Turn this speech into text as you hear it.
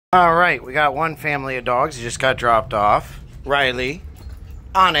All right, we got one family of dogs who just got dropped off. Riley,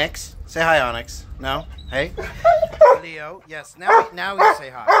 Onyx. Say hi, Onyx. No? Hey? Leo. Yes, now you say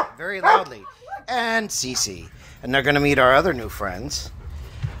hi. Very loudly. And Cece. And they're going to meet our other new friends.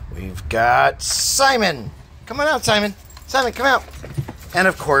 We've got Simon. Come on out, Simon. Simon, come out. And,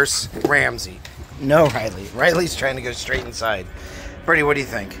 of course, Ramsey. No, Riley. Riley's trying to go straight inside. Birdie, what do you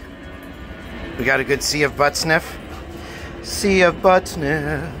think? We got a good sea of butt sniff? Sea of butt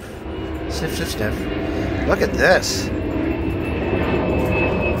sniff. Sniff, sniff, sniff. Look at this.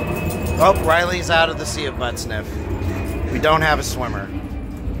 Oh, Riley's out of the sea of butt sniff. We don't have a swimmer.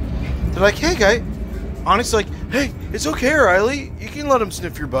 They're like, hey, guy. Onyx's like, hey, it's okay, Riley. You can let him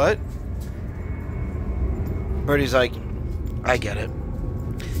sniff your butt. Birdie's like, I get it.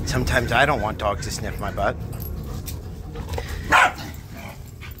 Sometimes I don't want dogs to sniff my butt.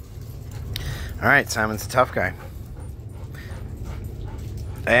 Alright, Simon's a tough guy.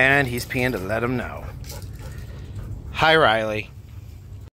 And he's peeing to let him know. Hi, Riley.